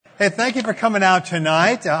Hey, thank you for coming out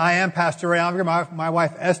tonight. I am Pastor Ray Alvinger. My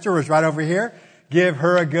wife Esther is right over here. Give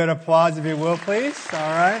her a good applause if you will, please. All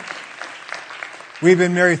right. We've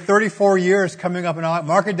been married 34 years coming up,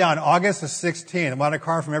 mark it down, August the 16th. I want a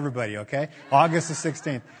card from everybody, okay? August the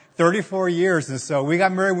 16th. 34 years. And so we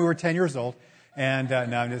got married when we were 10 years old. And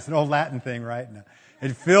no, it's an old Latin thing, right? No.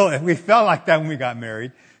 We felt like that when we got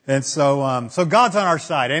married. And so God's on our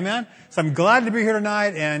side. Amen? So I'm glad to be here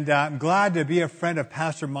tonight, and I'm glad to be a friend of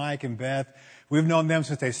Pastor Mike and Beth. We've known them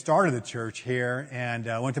since they started the church here, and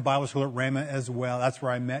went to Bible school at Rhema as well. That's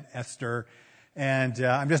where I met Esther. And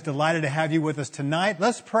I'm just delighted to have you with us tonight.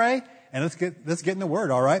 Let's pray, and let's get in the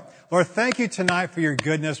Word, all right? Lord, thank you tonight for your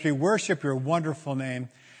goodness. We worship your wonderful name.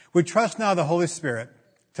 We trust now the Holy Spirit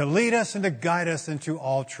to lead us and to guide us into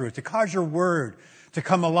all truth, to cause your Word to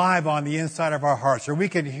come alive on the inside of our hearts, so we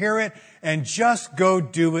can hear it and just go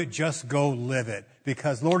do it, just go live it.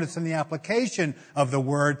 Because, Lord, it's in the application of the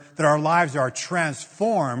Word that our lives are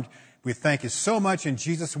transformed. We thank you so much in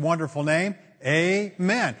Jesus' wonderful name.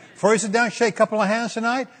 Amen. Before you sit down, shake a couple of hands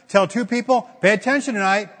tonight. Tell two people, pay attention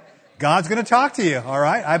tonight. God's going to talk to you, all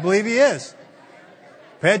right? I believe He is.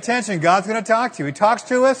 Pay attention. God's going to talk to you. He talks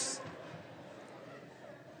to us.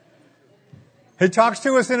 He talks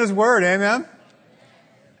to us in His Word. Amen.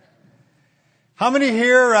 How many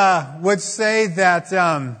here would say that,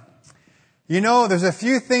 there's a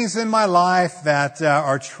few things in my life that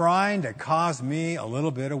are trying to cause me a little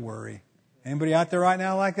bit of worry? Anybody out there right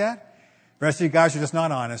now like that? The rest of you guys are just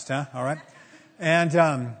not honest, huh? All right.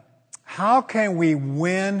 And how can we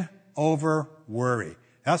win over worry?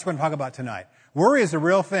 That's what I'm talking about tonight. Worry is a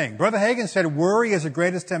real thing. Brother Hagin said worry is the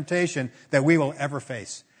greatest temptation that we will ever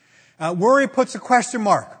face. Worry puts a question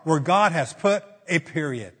mark where God has put a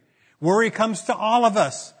period. Worry comes to all of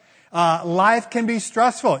us. Life can be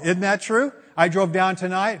stressful. Isn't that true? I drove down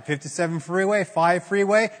tonight, 57 freeway, 5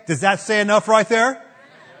 freeway. Does that say enough right there?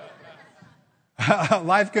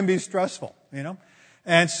 Life can be stressful,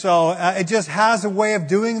 And so it just has a way of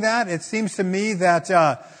doing that. It seems to me that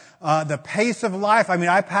the pace of life,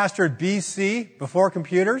 I pastored BC before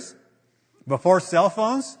computers, before cell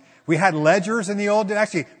phones. We had ledgers in the old days.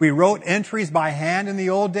 Actually, we wrote entries by hand in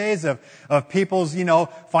the old days of people's,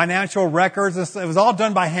 financial records. It was all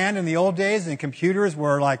done by hand in the old days, and computers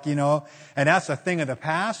were and that's a thing of the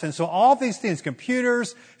past. And so all these things,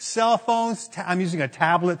 computers, cell phones, I'm using a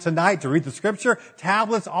tablet tonight to read the scripture,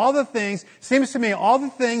 tablets, all the things, seems to me all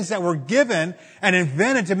the things that were given and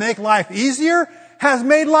invented to make life easier has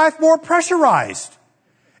made life more pressurized.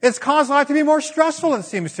 It's caused life to be more stressful, it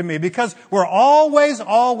seems to me, because we're always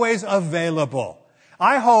available.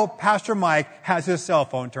 I hope Pastor Mike has his cell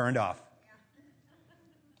phone turned off.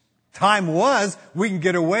 Time was, we can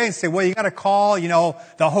get away and say, well, you got to call,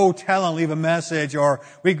 the hotel and leave a message. Or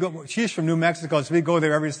she's from New Mexico, so we go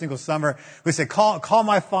there every single summer. We say, call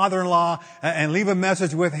my father-in-law and leave a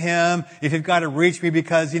message with him if you've got to reach me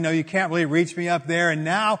because, you can't really reach me up there. And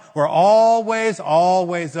now we're always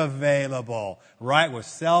available, right? With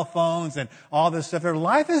cell phones and all this stuff.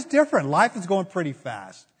 Life is different. Life is going pretty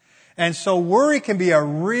fast. And so worry can be a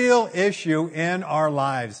real issue in our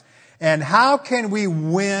lives. And how can we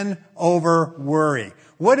win over worry?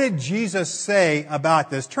 What did Jesus say about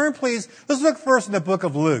this? Turn, please. Let's look first in the book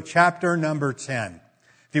of Luke, chapter number 10.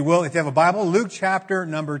 If you will, if you have a Bible, Luke chapter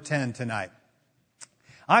number 10 tonight.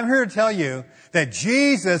 I'm here to tell you that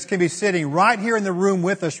Jesus can be sitting right here in the room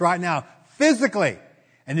with us right now, physically,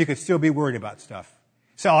 and you could still be worried about stuff.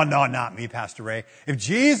 So, oh, no, not me, Pastor Ray. If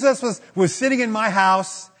Jesus was sitting in my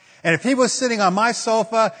house, and if He was sitting on my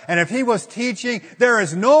sofa, and if He was teaching, there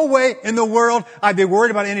is no way in the world I'd be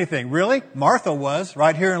worried about anything. Really? Martha was,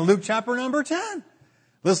 right here in Luke chapter number 10.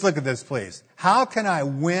 Let's look at this, please. How can I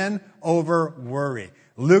win over worry?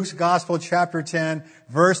 Luke's Gospel, chapter 10,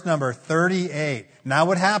 verse number 38. Now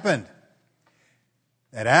what happened?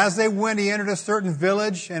 That as they went, He entered a certain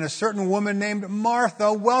village, and a certain woman named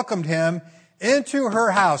Martha welcomed Him into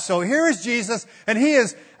her house. So here is Jesus, and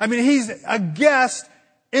he's a guest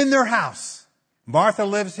in their house. Martha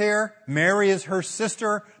lives here. Mary is her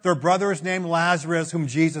sister. Their brother is named Lazarus, whom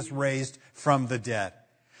Jesus raised from the dead.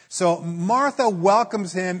 So Martha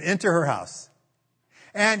welcomes Him into her house.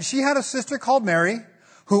 And she had a sister called Mary,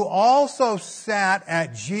 who also sat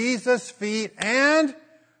at Jesus' feet and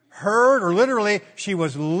heard, or literally, she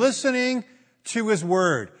was listening to His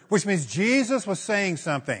word, which means Jesus was saying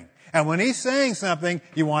something. And when He's saying something,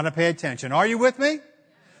 you want to pay attention. Are you with me?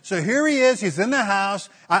 So here He is. He's in the house.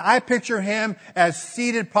 I picture Him as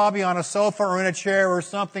seated probably on a sofa or in a chair or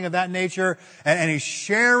something of that nature. And He's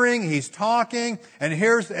sharing. He's talking. And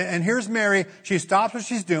here's Mary. She stops what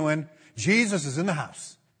she's doing. Jesus is in the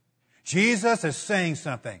house. Jesus is saying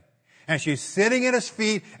something. And she's sitting at his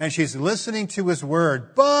feet and she's listening to his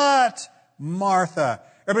word. But Martha.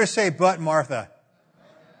 Everybody say, but Martha.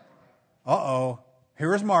 Uh-oh.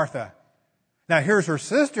 Here's Martha. Now here's her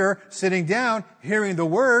sister sitting down, hearing the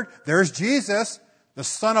word. There's Jesus, the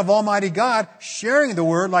Son of Almighty God, sharing the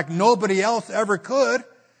word like nobody else ever could.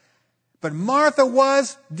 But Martha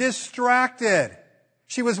was distracted.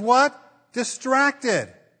 She was what?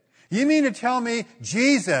 Distracted. You mean to tell me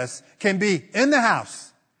Jesus can be in the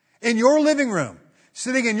house, in your living room,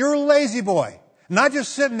 sitting in your lazy boy, not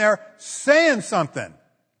just sitting there saying something.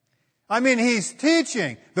 I mean, he's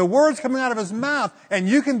teaching, the words coming out of his mouth, and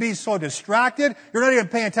you can be so distracted, you're not even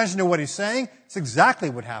paying attention to what he's saying. It's exactly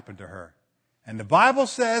what happened to her. And the Bible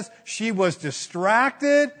says she was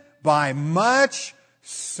distracted by much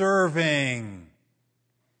serving.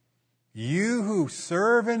 You who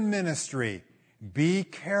serve in ministry, be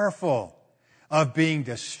careful of being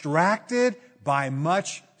distracted by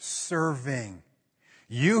much serving.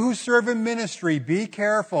 You who serve in ministry, be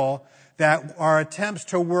careful that our attempts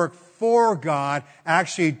to work for God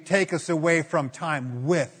actually take us away from time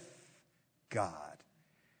with God.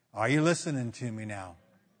 Are you listening to me now?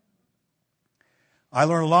 I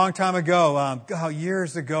learned a long time ago,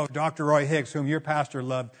 years ago, Dr. Roy Hicks, whom your pastor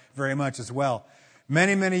loved very much as well.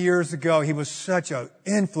 Many, many years ago, he was such an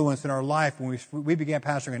influence in our life when we began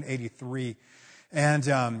pastoring in 83.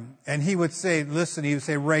 And he would say, listen, he would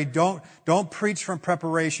say, Ray, don't preach from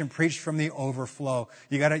preparation, preach from the overflow.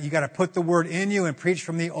 You gotta put the word in you and preach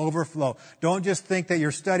from the overflow. Don't just think that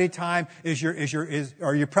your study time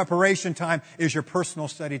or your preparation time is your personal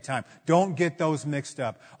study time. Don't get those mixed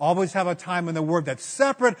up. Always have a time in the word that's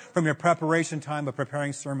separate from your preparation time of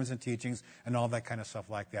preparing sermons and teachings and all that kind of stuff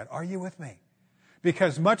like that. Are you with me?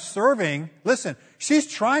 Because much serving, listen, she's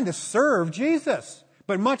trying to serve Jesus.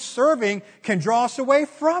 But much serving can draw us away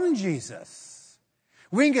from Jesus.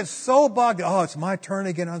 We can get so bogged down. Oh, it's my turn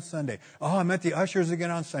again on Sunday. Oh, I'm at the ushers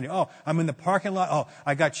again on Sunday. Oh, I'm in the parking lot. Oh,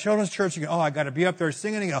 I got children's church again. Oh, I got to be up there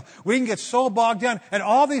singing again. We can get so bogged down. And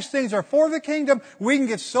all these things are for the kingdom. We can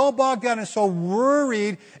get so bogged down and so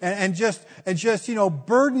worried and just,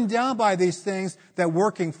 burdened down by these things that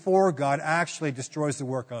working for God actually destroys the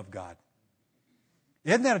work of God.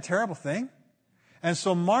 Isn't that a terrible thing? And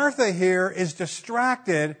so Martha here is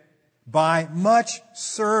distracted by much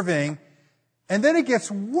serving. And then it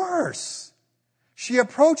gets worse. She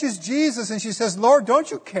approaches Jesus and she says, Lord, don't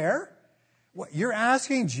you care? What, you're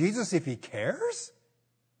asking Jesus if he cares?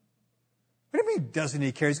 What do you mean, doesn't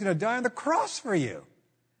he care? He's going to die on the cross for you.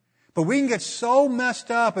 But we can get so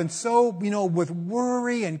messed up and so, with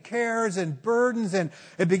worry and cares and burdens, and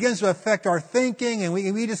it begins to affect our thinking, and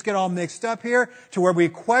we just get all mixed up here to where we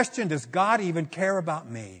question, does God even care about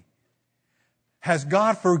me? Has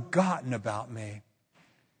God forgotten about me?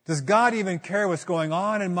 Does God even care what's going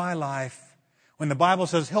on in my life? When the Bible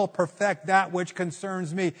says he'll perfect that which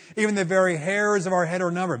concerns me, even the very hairs of our head are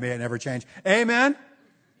numbered. May it never change. Amen?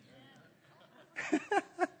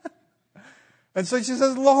 And so she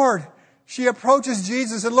says, Lord, she approaches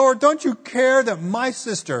Jesus and, Lord, don't you care that my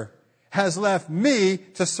sister has left me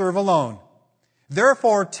to serve alone?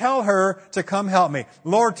 Therefore, tell her to come help me.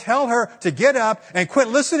 Lord, tell her to get up and quit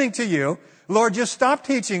listening to you. Lord, just stop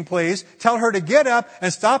teaching, please. Tell her to get up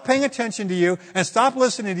and stop paying attention to you and stop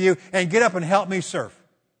listening to you and get up and help me serve.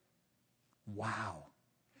 Wow.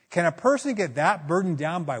 Can a person get that burdened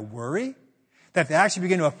down by worry? That they actually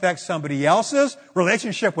begin to affect somebody else's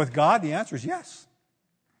relationship with God? The answer is yes.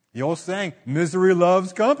 The old saying, misery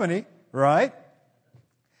loves company, right?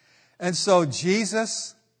 And so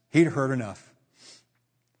Jesus, he'd heard enough.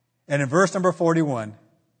 And in verse number 41,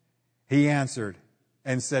 he answered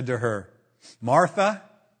and said to her, Martha,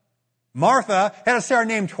 had to say her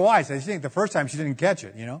name twice. I think the first time she didn't catch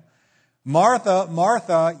it, Martha,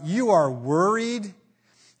 Martha, you are worried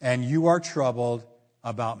and you are troubled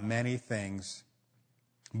about many things.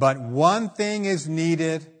 But one thing is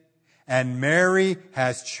needed, and Mary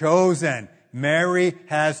has chosen. Mary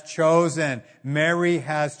has chosen. Mary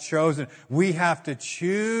has chosen. We have to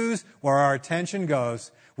choose where our attention goes.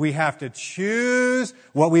 We have to choose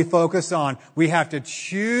what we focus on. We have to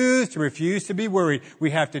choose to refuse to be worried. We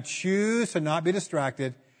have to choose to not be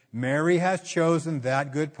distracted. Mary has chosen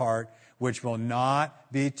that good part, which will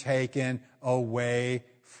not be taken away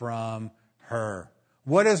from her.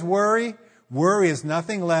 What is worry? Worry is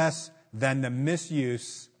nothing less than the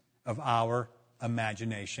misuse of our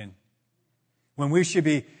imagination. When we should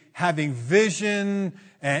be having vision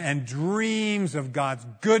and dreams of God's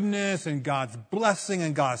goodness and God's blessing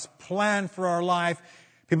and God's plan for our life,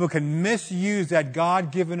 people can misuse that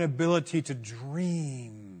God-given ability to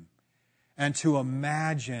dream and to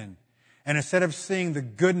imagine. And instead of seeing the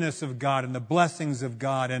goodness of God and the blessings of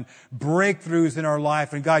God and breakthroughs in our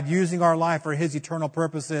life and God using our life for His eternal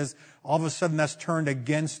purposes, all of a sudden that's turned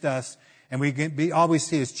against us. And all we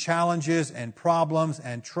see is challenges and problems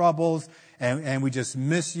and troubles, and we just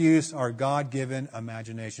misuse our God-given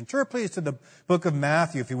imagination. Turn please to the book of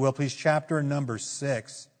Matthew, if you will, please, chapter number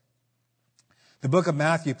 6. The book of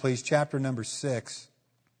Matthew, please, chapter number 6.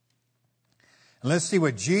 And let's see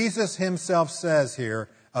what Jesus Himself says here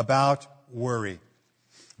about worry.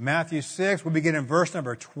 Matthew 6, we'll begin in verse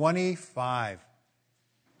number 25.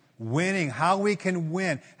 Winning, how we can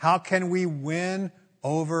win. How can we win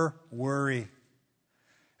over worry?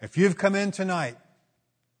 If you've come in tonight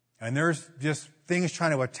and there's just things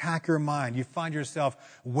trying to attack your mind, you find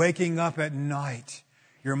yourself waking up at night,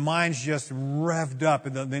 your mind's just revved up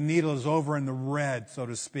and the needle is over in the red, so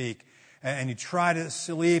to speak, and you try to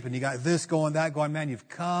sleep and you got this going, that going, man, you've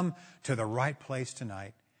come to the right place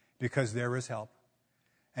tonight because there is help.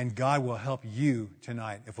 And God will help you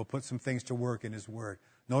tonight if we'll put some things to work in His Word.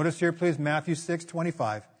 Notice here, please, Matthew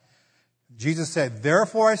 6:25. Jesus said,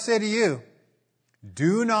 "Therefore I say to you,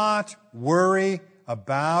 do not worry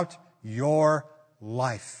about your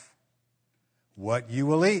life, what you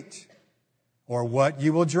will eat, or what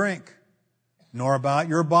you will drink, nor about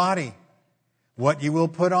your body, what you will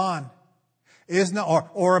put on,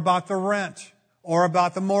 or about the rent, or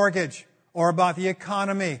about the mortgage, or about the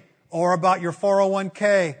economy, or about your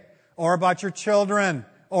 401k, or about your children,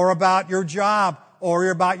 or about your job, or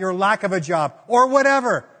about your lack of a job, or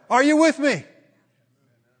whatever." Are you with me?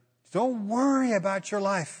 Don't worry about your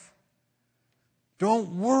life.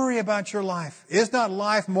 Don't worry about your life. Is not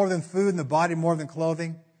life more than food and the body more than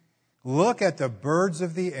clothing? Look at the birds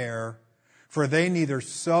of the air, for they neither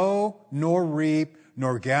sow nor reap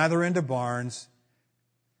nor gather into barns.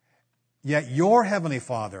 Yet your heavenly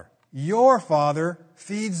Father, your Father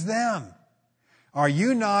feeds them. Are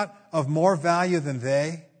you not of more value than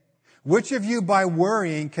they? Which of you by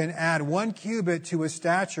worrying can add 1 cubit to his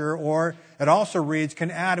stature, or it also reads, can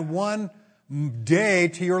add 1 day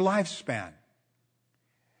to your lifespan?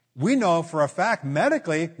 We know for a fact,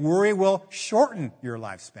 medically, worry will shorten your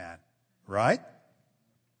lifespan, right?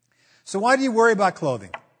 So why do you worry about clothing?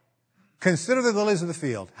 Consider the lilies of the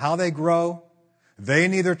field, how they grow. They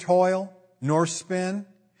neither toil nor spin.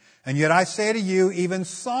 And yet I say to you, even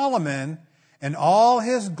Solomon in all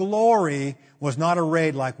his glory was not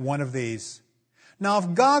arrayed like one of these. Now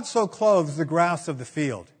if God so clothes the grass of the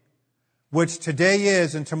field, which today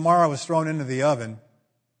is and tomorrow is thrown into the oven,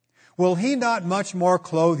 will He not much more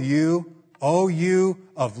clothe you, O you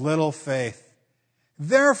of little faith?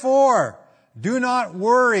 Therefore, do not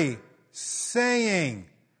worry, saying,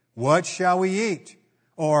 what shall we eat?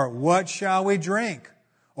 Or what shall we drink?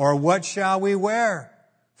 Or what shall we wear?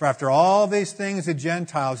 For after all these things the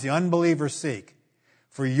Gentiles, the unbelievers, seek.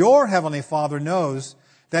 For your heavenly Father knows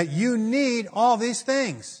that you need all these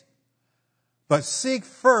things. But seek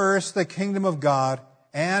first the kingdom of God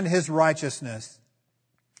and His righteousness,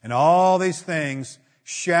 and all these things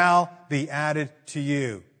shall be added to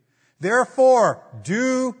you. Therefore,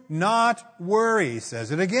 do not worry. He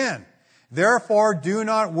says it again. Therefore, do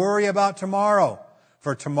not worry about tomorrow,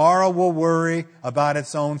 for tomorrow will worry about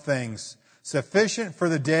its own things. Sufficient for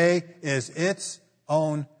the day is its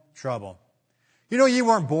own trouble. You know, you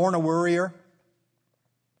weren't born a worrier.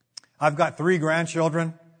 I've got 3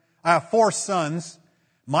 grandchildren. I have 4 sons.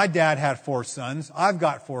 My dad had 4 sons. I've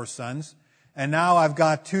got 4 sons. And now I've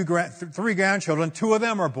got 3 grandchildren. 2 of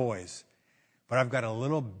them are boys. But I've got a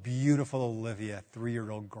little beautiful Olivia,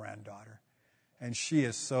 3-year-old granddaughter. And she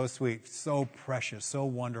is so sweet, so precious, so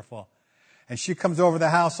wonderful. And she comes over the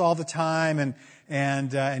house all the time,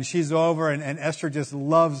 and she's over, and Esther just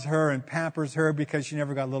loves her and pampers her because she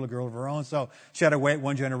never got a little girl of her own. So she had to wait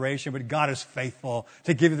 1 generation, but God is faithful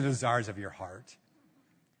to give you the desires of your heart.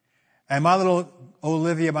 And my little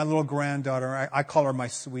Olivia, my little granddaughter, I call her my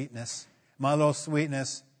sweetness. My little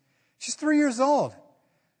sweetness. She's 3 years old.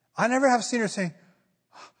 I never have seen her saying,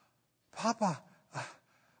 Papa,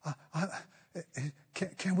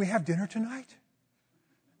 can we have dinner tonight?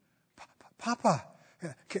 Papa,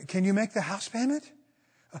 can you make the house payment?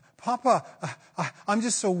 Papa, I'm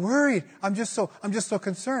just so worried. I'm just so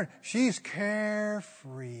concerned. She's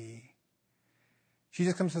carefree. She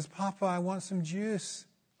just comes and says, Papa, I want some juice.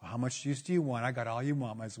 Well, how much juice do you want? I got all you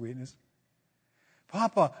want, my sweetness.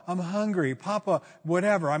 Papa, I'm hungry. Papa,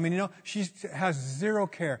 whatever. I mean, you know, she has zero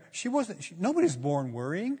care. Nobody's born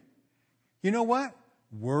worrying. You know what?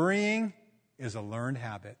 Worrying is a learned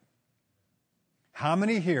habit. How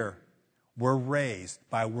many here were raised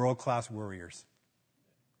by world-class worriers?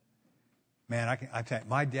 Man, I tell you,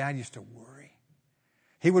 my dad used to worry.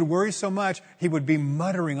 He would worry so much, he would be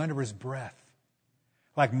muttering under his breath.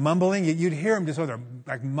 Like mumbling. You'd hear him just sort of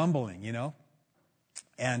like mumbling, you know.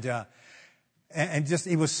 And just,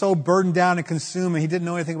 he was so burdened down and consumed, and he didn't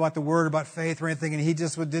know anything about the Word, about faith or anything, and he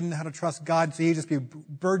just didn't know how to trust God, so he'd just be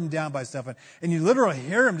burdened down by stuff. And you literally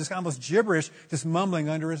hear him just almost gibberish, just mumbling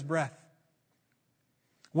under his breath.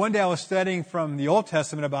 One day I was studying from the Old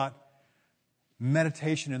Testament about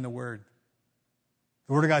meditation in the Word.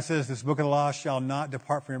 The Word of God says, this book of the law shall not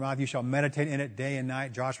depart from your mouth. You shall meditate in it day and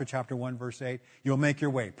night. Joshua chapter 1, verse 8. You'll make your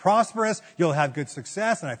way prosperous. You'll have good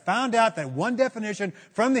success. And I found out that one definition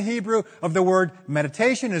from the Hebrew of the word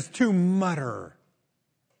meditation is to mutter.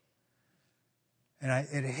 And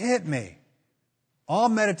it hit me. All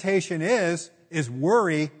meditation is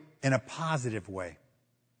worry in a positive way.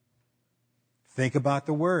 Think about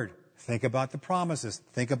the Word. Think about the promises.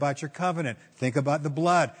 Think about your covenant. Think about the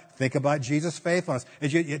blood. Think about Jesus' faithfulness.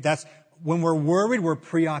 That's when we're worried, we're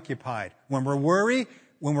preoccupied. When we're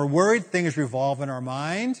worried, things revolve in our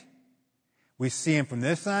mind. We see them from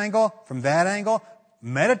this angle, from that angle.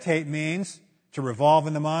 Meditate means to revolve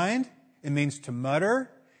in the mind. It means to mutter.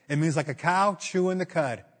 It means like a cow chewing the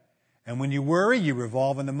cud. And when you worry, you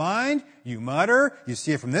revolve in the mind, you mutter, you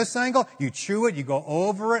see it from this angle, you chew it, you go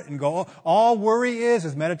over it and go, all worry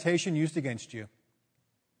is meditation used against you.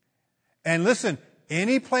 And listen,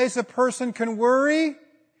 any place a person can worry,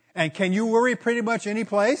 and can you worry pretty much any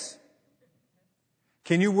place?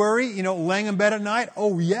 Can you worry, laying in bed at night?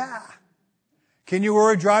 Oh yeah. Can you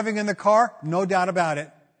worry driving in the car? No doubt about it.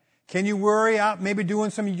 Can you worry out maybe doing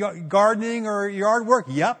some gardening or yard work?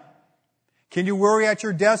 Yep. Can you worry at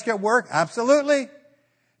your desk at work? Absolutely.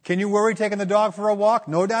 Can you worry taking the dog for a walk?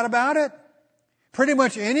 No doubt about it. Pretty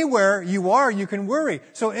much anywhere you are, you can worry.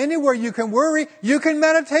 So anywhere you can worry, you can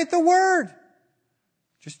meditate the Word.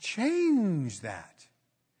 Just change that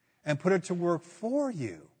and put it to work for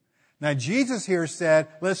you. Now, Jesus here said,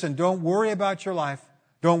 listen, don't worry about your life.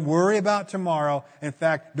 Don't worry about tomorrow. In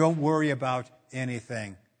fact, don't worry about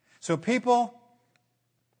anything. So people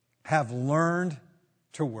have learned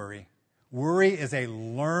to worry. Worry is a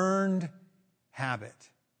learned habit.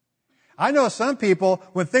 I know some people,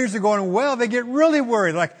 when things are going well, they get really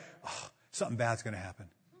worried. Like, something bad's going to happen.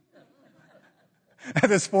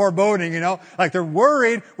 This foreboding, like they're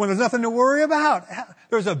worried when there's nothing to worry about.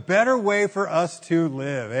 There's a better way for us to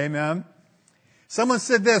live. Amen. Someone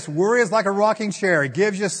said this, worry is like a rocking chair. It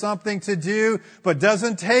gives you something to do, but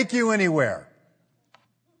doesn't take you anywhere.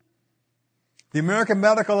 The American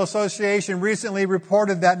Medical Association recently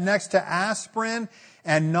reported that next to aspirin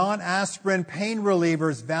and non-aspirin pain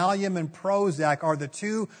relievers, Valium and Prozac are the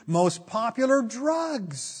two most popular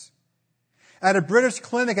drugs. At a British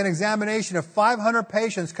clinic, an examination of 500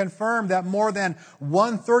 patients confirmed that more than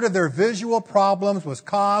 1/3 of their visual problems was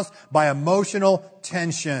caused by emotional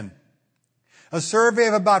tension. A survey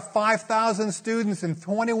of about 5,000 students in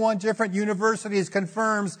 21 different universities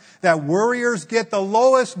confirms that worriers get the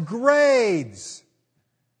lowest grades.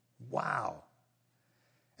 Wow.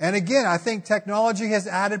 And again, I think technology has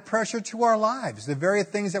added pressure to our lives. The very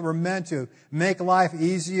things that were meant to make life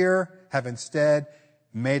easier have instead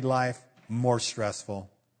made life more stressful.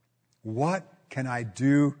 What can I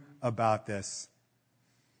do about this?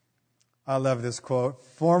 I love this quote.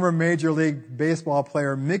 Former Major League Baseball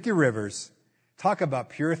player Mickey Rivers, talk about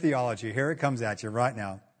pure theology. Here it comes at you right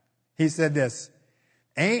now. He said this,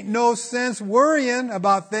 ain't no sense worrying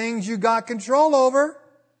about things you got control over.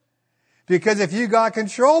 Because if you got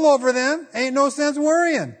control over them, ain't no sense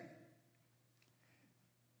worrying.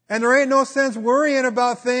 And there ain't no sense worrying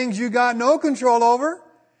about things you got no control over.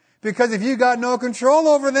 Because if you got no control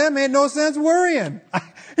over them, ain't no sense worrying.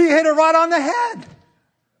 He hit it right on the head.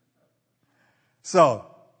 So,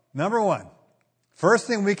 number one, first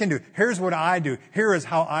thing we can do, here's what I do. Here is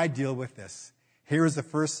how I deal with this. Here is the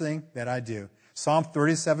first thing that I do. Psalm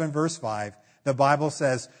 37 verse 5, the Bible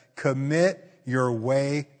says, commit your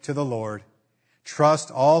way to the Lord.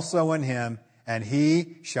 Trust also in Him, and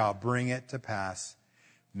He shall bring it to pass.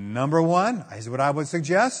 Number one, is what I would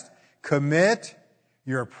suggest, commit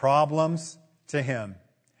your problems to Him.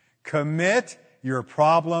 Commit your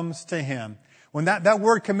problems to Him. When that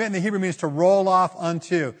word commit in the Hebrew means to roll off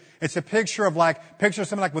unto. It's a picture of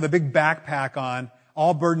something like with a big backpack on,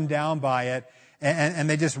 all burdened down by it, and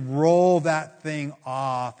they just roll that thing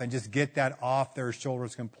off and just get that off their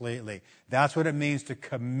shoulders completely. That's what it means to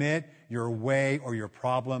commit your way or your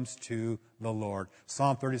problems to the Lord.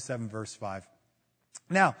 Psalm 37 verse 5.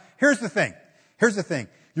 Now, here's the thing.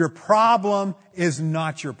 Your problem is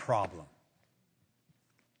not your problem.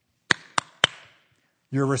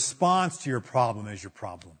 Your response to your problem is your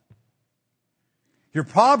problem. Your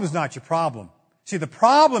problem is not your problem. See, the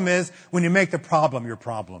problem is when you make the problem your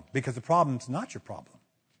problem, because the problem's not your problem.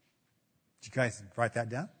 Did you guys write that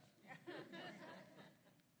down?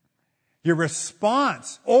 Your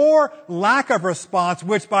response or lack of response,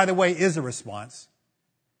 which, by the way, is a response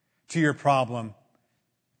to your problem,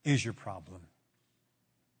 is your problem.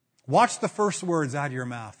 Watch the first words out of your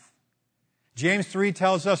mouth. James 3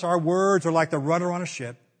 tells us our words are like the rudder on a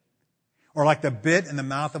ship, or like the bit in the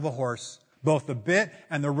mouth of a horse. Both the bit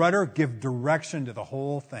and the rudder give direction to the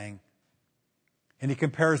whole thing. And he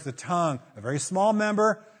compares the tongue, a very small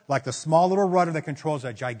member, like the small little rudder that controls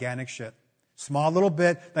a gigantic ship. Small little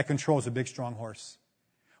bit that controls a big strong horse.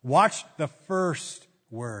 Watch the first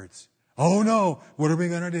words. Oh no, what are we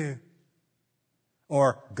going to do?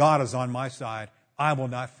 Or, God is on my side. I will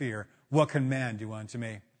not fear. What can man do unto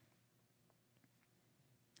me?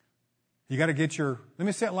 You got to get let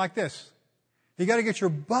me say it like this. You got to get your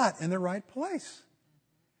butt in the right place.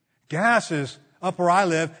 Gas is, up where I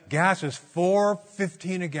live, gas is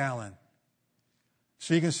 $4.15 a gallon.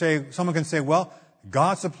 So someone can say, well,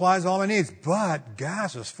 God supplies all my needs, but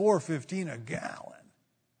gas is $4.15 a gallon.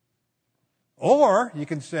 Or you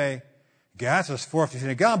can say, gas is $4.15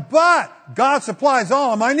 a gallon, but God supplies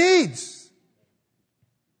all of my needs.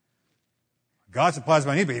 God supplies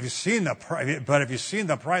my needs, but have you seen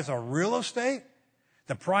the price of real estate?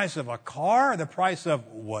 The price of a car? The price of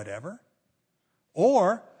whatever?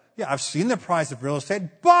 Or, yeah, I've seen the price of real estate,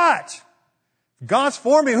 but God's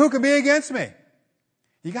for me. Who can be against me?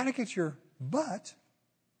 You got to get your butt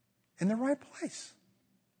in the right place.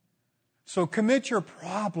 So commit your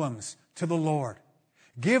problems to the Lord.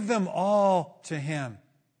 Give them all to Him.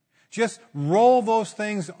 Just roll those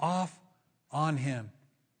things off on Him.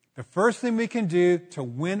 The first thing we can do to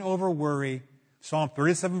win over worry, Psalm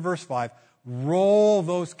 37 verse 5, roll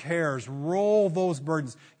those cares, roll those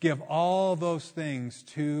burdens, give all those things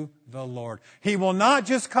to the Lord. He will not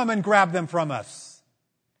just come and grab them from us.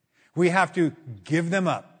 We have to give them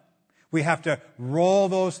up. We have to roll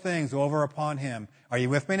those things over upon Him. Are you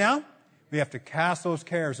with me now? We have to cast those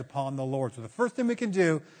cares upon the Lord. So the first thing we can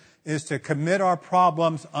do is to commit our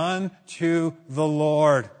problems unto the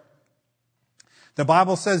Lord. The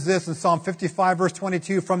Bible says this in Psalm 55 verse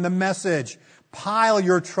 22 from the Message, pile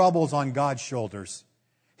your troubles on God's shoulders.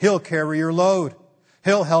 He'll carry your load.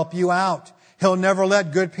 He'll help you out. He'll never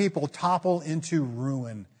let good people topple into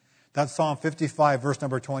ruin. That's Psalm 55 verse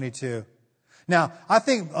number 22. Now, I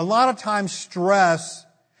think a lot of times stress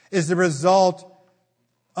is the result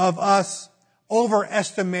of us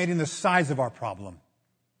overestimating the size of our problem.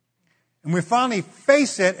 And we finally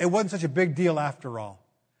face it, it wasn't such a big deal after all.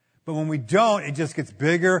 But when we don't, it just gets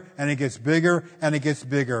bigger and it gets bigger and it gets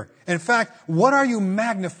bigger. In fact, what are you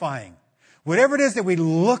magnifying? Whatever it is that we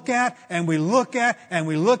look at and we look at and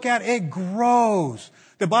we look at, it grows.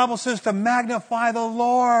 The Bible says to magnify the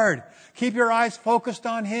Lord. Keep your eyes focused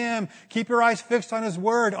on Him. Keep your eyes fixed on His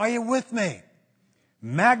Word. Are you with me?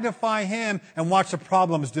 Magnify Him and watch the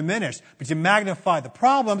problems diminish. But you magnify the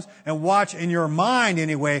problems and watch in your mind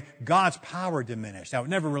anyway, God's power diminish. Now it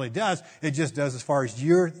never really does. It just does as far as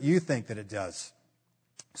you think that it does.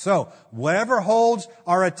 So whatever holds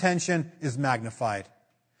our attention is magnified.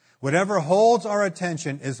 Whatever holds our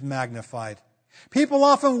attention is magnified. People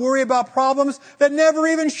often worry about problems that never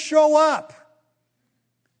even show up.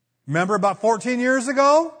 Remember about 14 years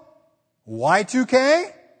ago?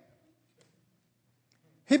 Y2K?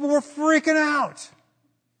 People were freaking out.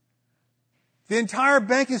 The entire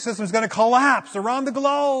banking system is going to collapse around the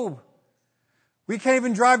globe. We can't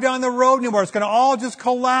even drive down the road anymore. It's going to all just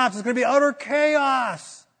collapse. It's going to be utter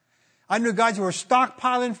chaos. I knew guys who were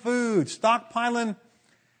stockpiling food, stockpiling,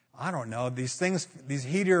 I don't know, these things, these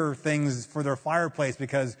heater things for their fireplace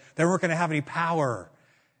because they weren't going to have any power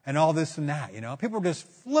and all this and that, you know. People were just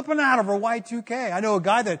flipping out over Y2K. I know a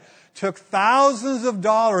guy that took thousands of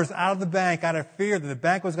dollars out of the bank out of fear that the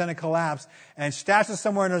bank was going to collapse and stashed it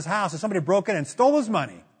somewhere in his house, and somebody broke in and stole his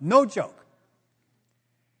money. No joke.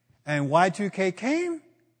 And Y2K came,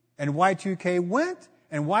 and Y2K went,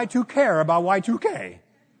 and Y2 care about Y2K.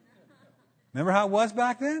 Remember how it was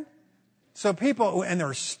back then? So people, and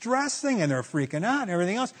they're stressing and they're freaking out and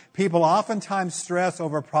everything else. People oftentimes stress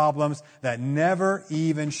over problems that never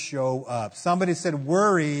even show up. Somebody said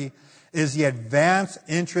worry is the advance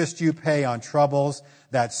interest you pay on troubles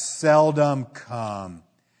that seldom come.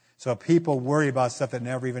 So people worry about stuff that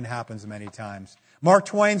never even happens many times. Mark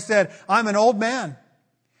Twain said, I'm an old man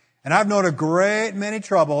and I've known a great many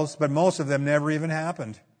troubles, but most of them never even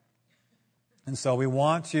happened. And so we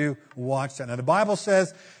want to watch that. Now the Bible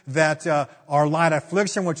says that our light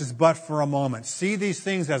affliction, which is but for a moment. See these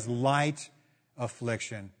things as light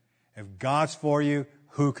affliction. If God's for you,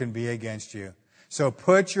 who can be against you? So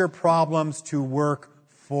put your problems to work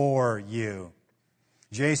for you.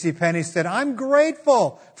 J.C. Penney said, I'm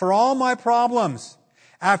grateful for all my problems.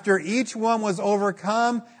 After each one was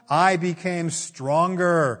overcome, I became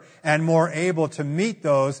stronger and more able to meet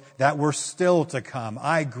those that were still to come.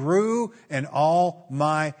 I grew in all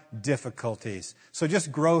my difficulties. So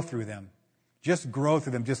just grow through them. Just grow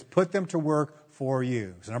through them. Just put them to work for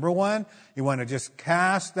you. So number one, you want to just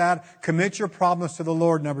commit your problems to the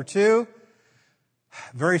Lord. Number two,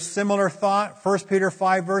 very similar thought. 1 Peter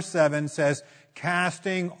 5 verse 7 says,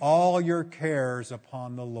 casting all your cares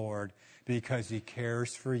upon the Lord because He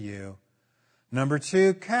cares for you. Number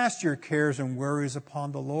two, cast your cares and worries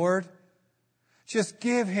upon the Lord. Just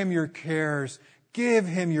give Him your cares. Give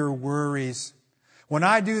Him your worries. When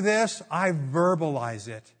I do this, I verbalize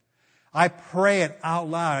it. I pray it out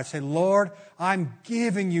loud. I say, Lord, I'm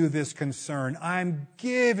giving you this concern. I'm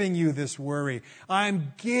giving you this worry.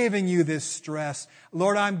 I'm giving you this stress.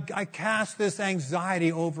 Lord, I cast this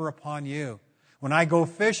anxiety over upon you. When I go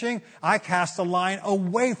fishing, I cast the line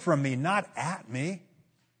away from me, not at me.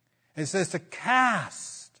 It says to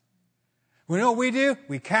cast. We know what we do?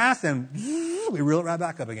 We cast and we reel it right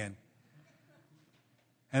back up again.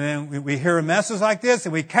 And then we hear a message like this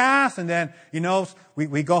and we cast and then,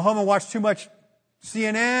 we go home and watch too much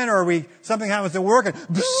CNN or something happens at work and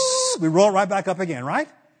we roll it right back up again, right?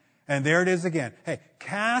 And there it is again. Hey,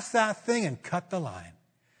 cast that thing and cut the line.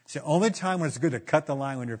 It's the only time when it's good to cut the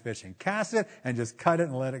line when you're fishing. Cast it and just cut it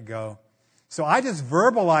and let it go. So I just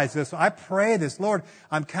verbalize this. I pray this. Lord,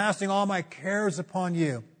 I'm casting all my cares upon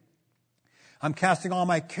you. I'm casting all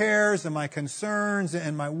my cares and my concerns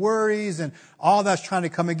and my worries and all that's trying to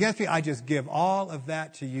come against me. I just give all of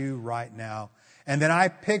that to you right now. And then I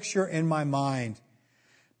picture in my mind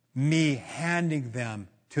me handing them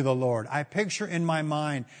to the Lord. I picture in my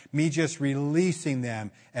mind me just releasing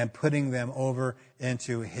them and putting them over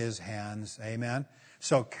into His hands. Amen.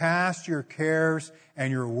 So cast your cares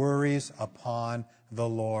and your worries upon the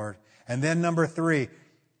Lord. And then number three,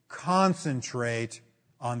 concentrate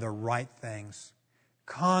on the right things.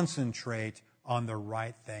 Concentrate on the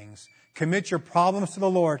right things. Commit your problems to the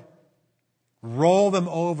Lord. Roll them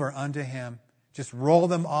over unto Him. Just roll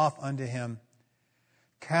them off unto Him.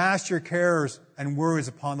 Cast your cares and worries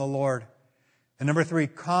upon the Lord. And number three,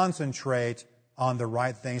 concentrate on the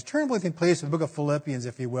right things. Turn with me, please, to the book of Philippians,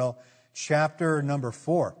 if you will, chapter number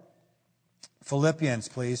 4. Philippians,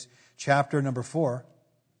 please, chapter number 4.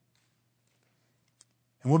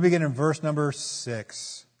 And we'll begin in verse number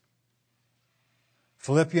 6.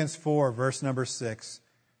 Philippians 4, verse number 6.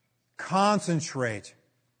 Concentrate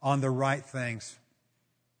on the right things.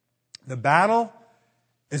 The battle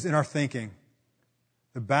is in our thinking.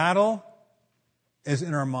 The battle is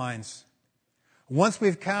in our minds. Once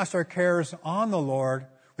we've cast our cares on the Lord,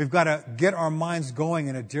 we've got to get our minds going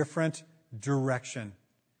in a different direction.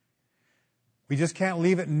 We just can't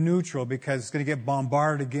leave it neutral because it's going to get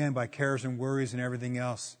bombarded again by cares and worries and everything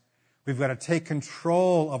else. We've got to take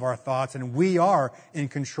control of our thoughts, and we are in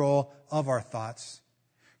control of our thoughts.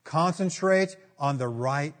 Concentrate on the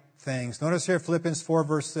right things. Notice here Philippians 4,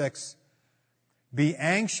 verse 6. Be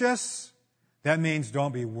anxious. That means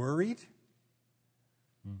don't be worried,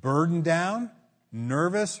 burdened down,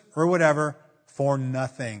 nervous, or whatever, for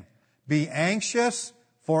nothing. Be anxious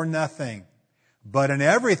for nothing, but in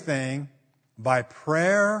everything, by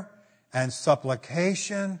prayer and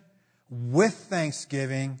supplication, with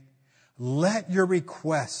thanksgiving, let your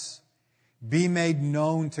requests be made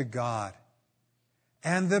known to God.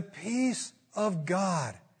 And the peace of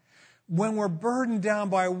God. When we're burdened down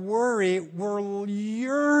by worry, we're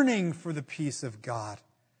yearning for the peace of God.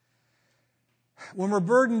 When we're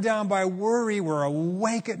burdened down by worry, we're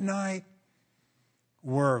awake at night.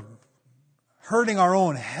 We're hurting our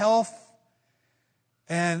own health.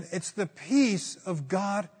 And it's the peace of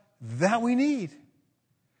God that we need.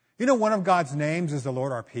 You know, one of God's names is the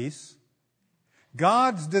Lord our peace.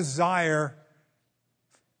 God's desire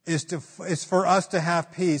is for us to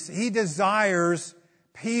have peace. He desires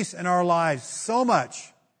peace in our lives so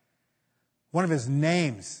much. One of His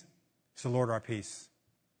names is the Lord our peace.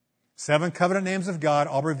 7 covenant names of God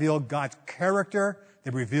all reveal God's character.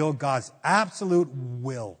 They reveal God's absolute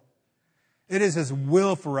will. It is His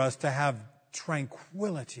will for us to have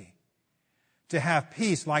tranquility, to have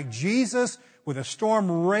peace. Like Jesus, with a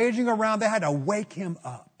storm raging around, they had to wake Him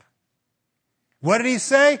up. What did He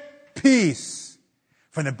say? Peace.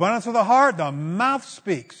 From the abundance of the heart, the mouth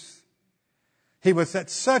speaks. He was at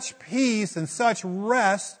such peace and such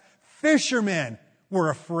rest, fishermen were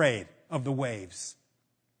afraid of the waves.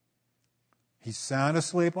 He's sound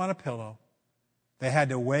asleep on a pillow. They had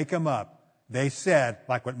to wake Him up. they said,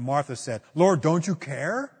 like what Martha said, Lord, don't you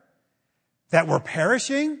care that we're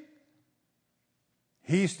perishing?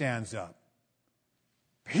 He stands up.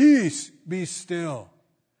 Peace, be still.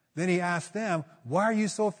 Then he asked them, why are you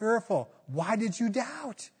so fearful? Why did you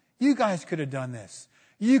doubt? You guys could have done this.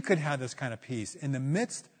 You could have this kind of peace in the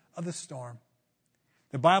midst of the storm.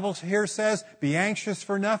 The Bible here says, be anxious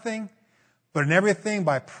for nothing, but in everything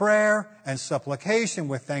by prayer and supplication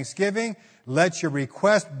with thanksgiving, let your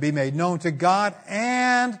request be made known to God,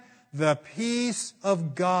 and the peace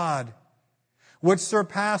of God, which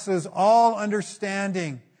surpasses all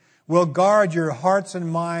understanding, will guard your hearts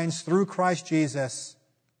and minds through Christ Jesus.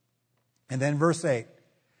 And then verse 8,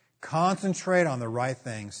 concentrate on the right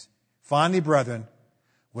things. Finally, brethren,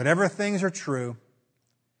 whatever things are true,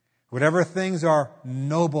 whatever things are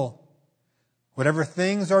noble, whatever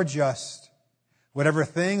things are just, whatever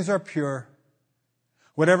things are pure,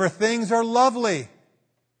 whatever things are lovely,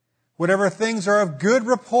 whatever things are of good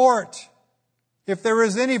report, if there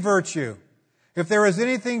is any virtue, if there is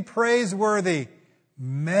anything praiseworthy,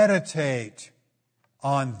 meditate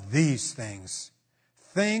on these things.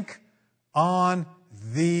 Think on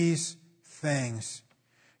these things.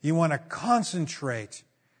 You want to concentrate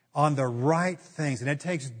on the right things. And it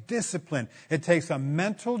takes discipline. It takes a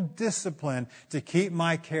mental discipline to keep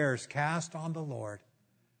my cares cast on the Lord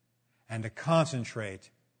and to concentrate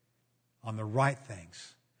on the right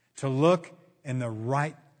things, to look in the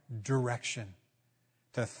right direction,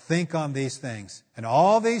 to think on these things. And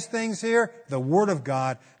all these things here, the Word of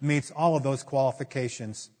God meets all of those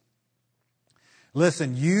qualifications.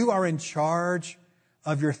 Listen, you are in charge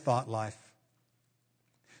of your thought life.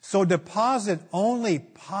 So deposit only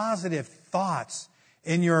positive thoughts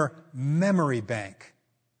in your memory bank.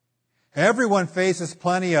 Everyone faces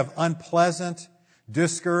plenty of unpleasant,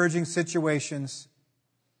 discouraging situations,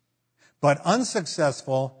 but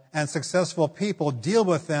unsuccessful and successful people deal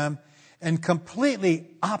with them in completely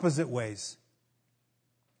opposite ways.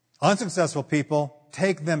 Unsuccessful people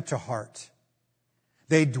take them to heart.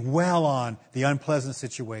 They dwell on the unpleasant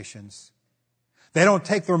situations. They don't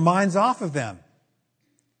take their minds off of them.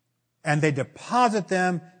 And they deposit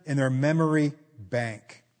them in their memory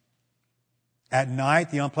bank. At night,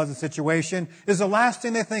 the unpleasant situation is the last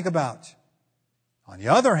thing they think about. On the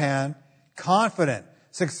other hand, confident,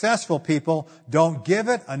 successful people don't give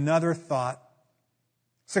it another thought.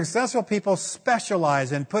 Successful people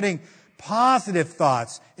specialize in putting positive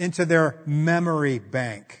thoughts into their memory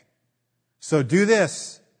bank. So do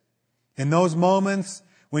this. In those moments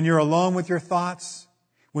when you're alone with your thoughts,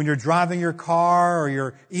 when you're driving your car or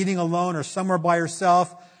you're eating alone or somewhere by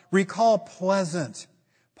yourself, recall pleasant,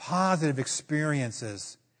 positive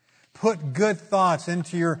experiences. Put good thoughts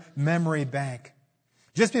into your memory bank.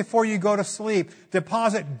 Just before you go to sleep,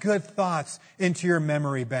 deposit good thoughts into your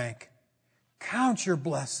memory bank. Count your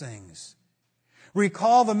blessings.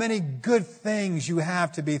 Recall the many good things you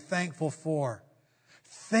have to be thankful for.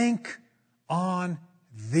 Think on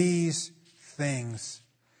these things.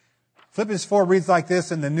 Philippians 4 reads like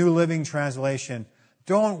this in the New Living Translation.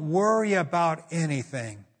 Don't worry about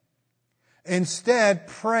anything. Instead,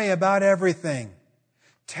 pray about everything.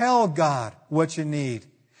 Tell God what you need.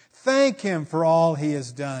 Thank Him for all He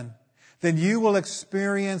has done. Then you will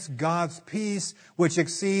experience God's peace, which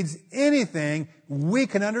exceeds anything we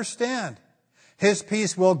can understand. His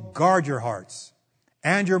peace will guard your hearts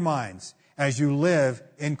and your minds as you live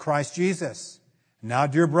in Christ Jesus. Now,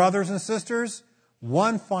 dear brothers and sisters,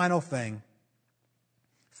 one final thing.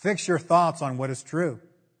 Fix your thoughts on what is true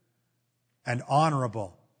and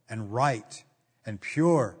honorable and right and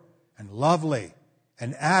pure and lovely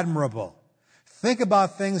and admirable. Think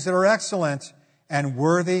about things that are excellent and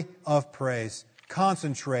worthy of praise.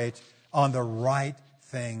 Concentrate on the right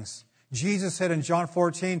things. Jesus said in John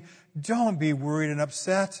 14, don't be worried and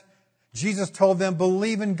upset. Jesus told them,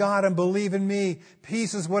 believe in God and believe in me.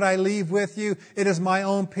 Peace is what I leave with you. It is my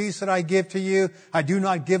own peace that I give to you. I do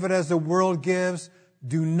not give it as the world gives.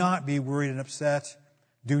 Do not be worried and upset.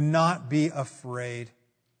 Do not be afraid.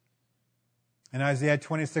 In Isaiah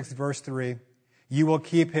 26 verse 3, you will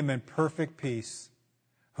keep him in perfect peace,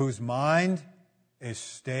 whose mind is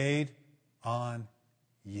stayed on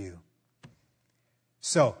you.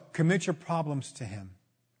 So, commit your problems to Him.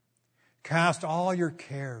 Cast all your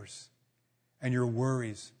cares and your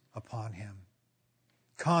worries upon Him.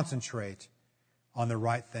 Concentrate on the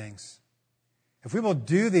right things. If we will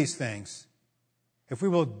do these things, we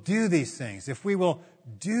will do these things,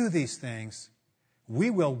 we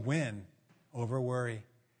will win over worry.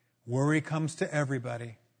 Worry comes to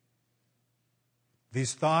everybody.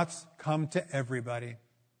 These thoughts come to everybody.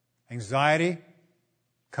 Anxiety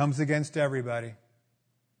comes against everybody.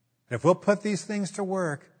 But if we'll put these things to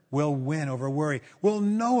work, we'll win over worry. We'll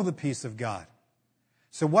know the peace of God.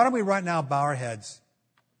 So why don't we right now bow our heads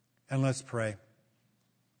and let's pray.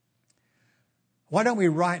 Why don't we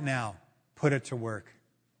right now put it to work?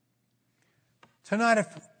 Tonight, if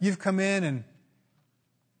you've come in and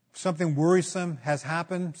something worrisome has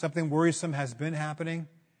happened, something worrisome has been happening,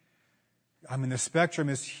 I mean, the spectrum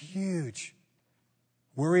is huge.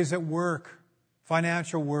 Worries at work,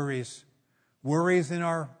 financial worries, worries in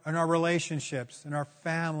our relationships, in our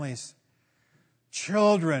families,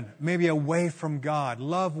 children maybe away from God,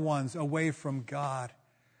 loved ones away from God,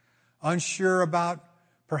 unsure about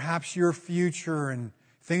perhaps your future and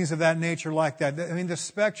things of that nature like that. I mean, the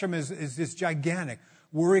spectrum is gigantic.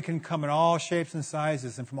 Worry can come in all shapes and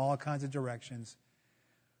sizes and from all kinds of directions.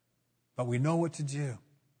 But we know what to do.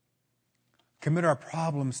 Commit our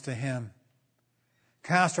problems to Him.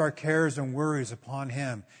 Cast our cares and worries upon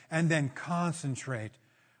Him. And then concentrate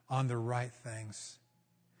on the right things.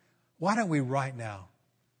 Why don't we right now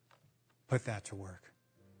put that to work?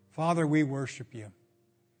 Father, we worship You.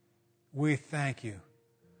 We thank You.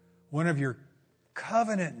 One of Your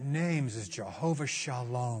covenant names is Jehovah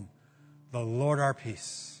Shalom, the Lord our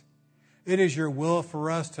peace. It is Your will for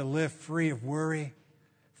us to live free of worry,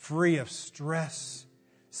 free of stress.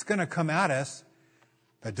 It's going to come at us,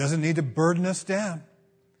 but it doesn't need to burden us down.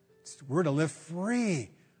 We're to live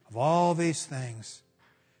free of all these things,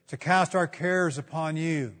 to cast our cares upon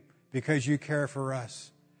You because You care for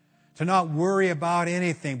us, to not worry about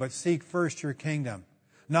anything but seek first Your kingdom,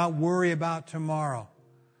 not worry about tomorrow.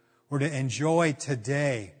 We're to enjoy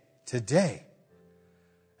today.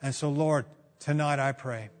 And so, Lord, tonight I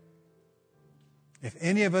pray, if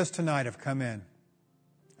any of us tonight have come in,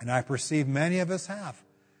 and I perceive many of us have,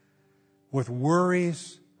 with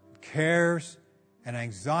worries, cares, and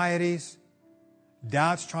anxieties,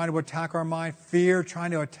 doubts trying to attack our mind, fear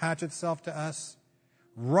trying to attach itself to us,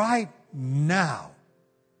 right now,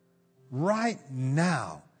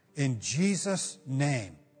 in Jesus'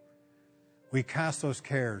 name, we cast those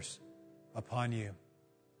cares upon You.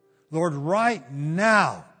 Lord, right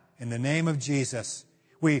now, in the name of Jesus,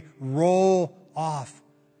 we roll off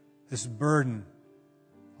this burden,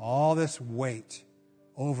 all this weight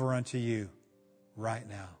over unto You right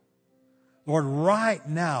now. Lord, right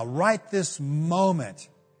now, right this moment,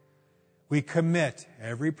 we commit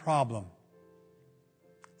every problem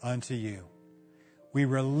unto You. We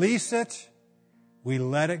release it, we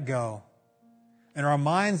let it go. In our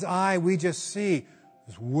mind's eye, we just see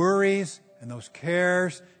those worries and those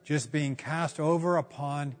cares just being cast over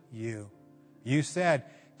upon You. You said,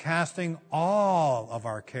 casting all of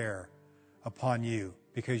our care upon You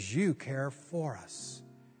because You care for us.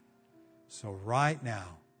 So right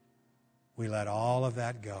now, we let all of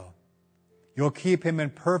that go. You'll keep him in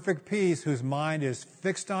perfect peace whose mind is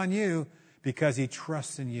fixed on You because he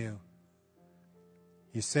trusts in You.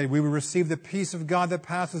 You said we will receive the peace of God that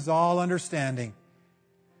passes all understanding.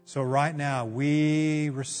 So right now, we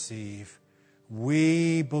receive,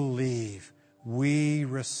 we believe, we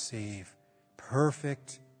receive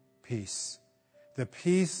perfect peace. The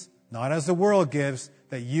peace, not as the world gives,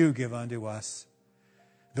 that You give unto us.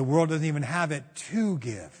 The world doesn't even have it to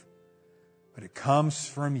give, but it comes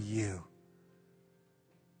from You.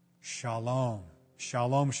 Shalom.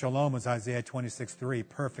 Shalom, shalom is Isaiah 26:3.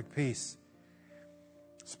 Perfect peace.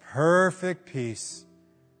 It's perfect peace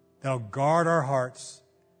that'll guard our hearts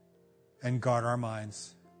and guard our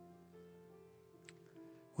minds.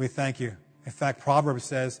 We thank You. In fact, Proverbs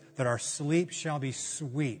says that our sleep shall be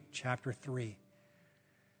sweet, chapter 3.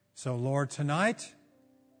 So, Lord, tonight,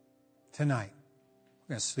 we're going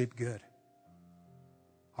to sleep good.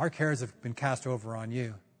 Our cares have been cast over on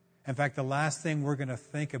You. In fact, the last thing we're going to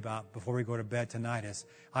think about before we go to bed tonight is,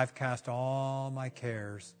 I've cast all my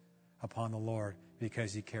cares upon the Lord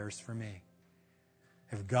because He cares for me.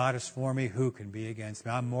 If God is for me, who can be against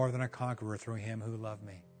me? I'm more than a conqueror through Him who loved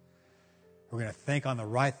me. We're going to think on the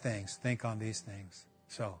right things, think on these things.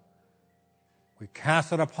 So, we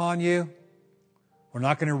cast it upon You. We're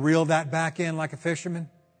not going to reel that back in like a fisherman.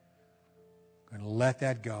 We're going to let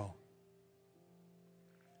that go.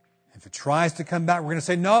 If it tries to come back, we're going to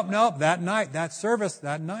say, nope, that night, that service,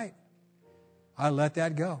 that night, I let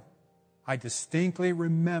that go. I distinctly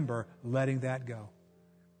remember letting that go.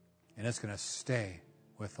 And it's going to stay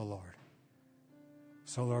with the Lord.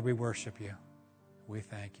 So, Lord, we worship You. We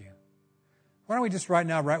thank You. Why don't we just right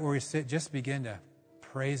now, right where we sit, just begin to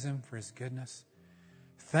praise Him for His goodness.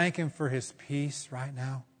 Thank Him for His peace right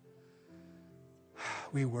now.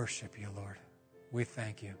 We worship You, Lord. We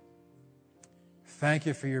thank You. Thank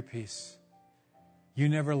You for Your peace. You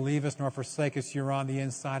never leave us nor forsake us. You're on the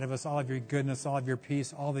inside of us. All of your goodness, all of your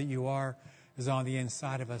peace, all that you are is on the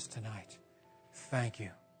inside of us tonight. Thank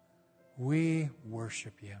you. We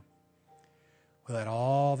worship you. We let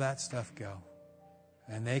all that stuff go.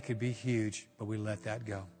 And they could be huge, but we let that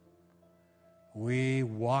go. We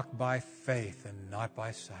walk by faith and not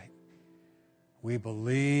by sight. We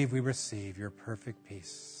believe we receive your perfect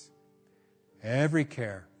peace. Every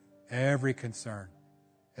care, every concern,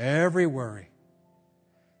 every worry.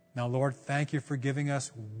 Now, Lord, thank you for giving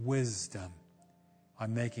us wisdom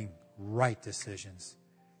on making right decisions.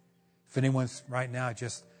 If anyone's right now,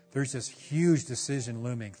 there's this huge decision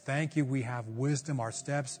looming. Thank you, we have wisdom, our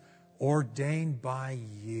steps ordained by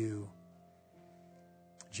you.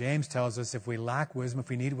 James tells us if we lack wisdom, if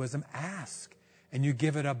we need wisdom, ask, and you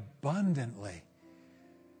give it abundantly.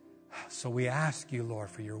 So we ask you, Lord,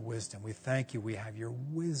 for your wisdom. We thank you we have your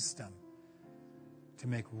wisdom to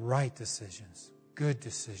make right decisions, good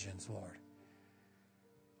decisions, Lord.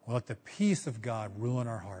 We'll let the peace of God rule in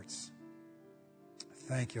our hearts.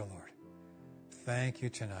 Thank you, Lord. Thank you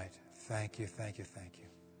tonight. Thank you, thank you, thank you.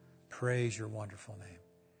 Praise your wonderful name.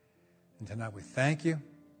 And tonight we thank you.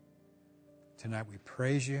 Tonight we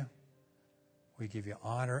praise you. We give you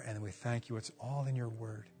honor and we thank you. It's all in your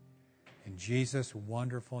word. In Jesus'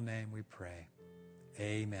 wonderful name we pray.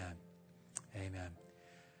 Amen. Amen.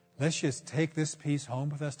 Let's just take this peace home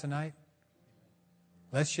with us tonight.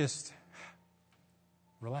 Let's just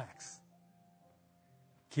relax.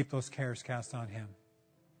 Keep those cares cast on him.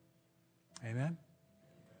 Amen.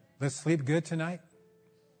 Let's sleep good tonight.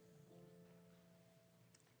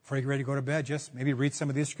 Before you get ready to go to bed, just maybe read some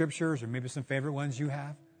of these scriptures or maybe some favorite ones you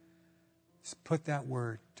have. Just put that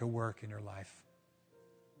word to work in your life.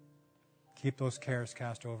 Keep those cares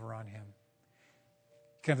cast over on him.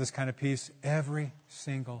 You can have this kind of peace every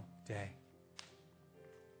single day.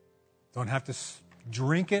 Don't have to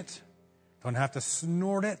drink it. Don't have to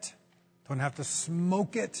snort it. Don't have to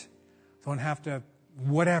smoke it. Don't have to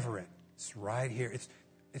whatever it. It's right here.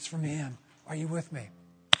 It's from him. Are you with me?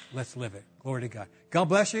 Let's live it. Glory to God. God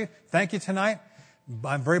bless you. Thank you tonight.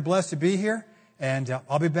 I'm very blessed to be here. And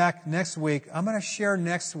I'll be back next week. I'm going to share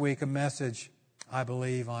next week a message, I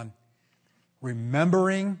believe, on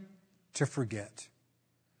remembering to forget.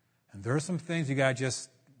 And there are some things you got to just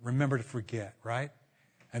remember to forget, right?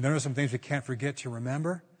 And there are some things we can't forget to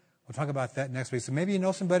remember. We'll talk about that next week. So maybe you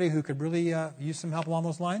know somebody who could really use some help along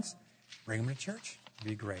those lines. Bring them to church. It'd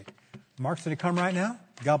be great. Mark's going to come right now.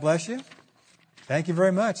 God bless you. Thank you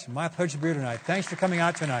very much. My pleasure to be here tonight. Thanks for coming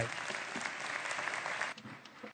out tonight.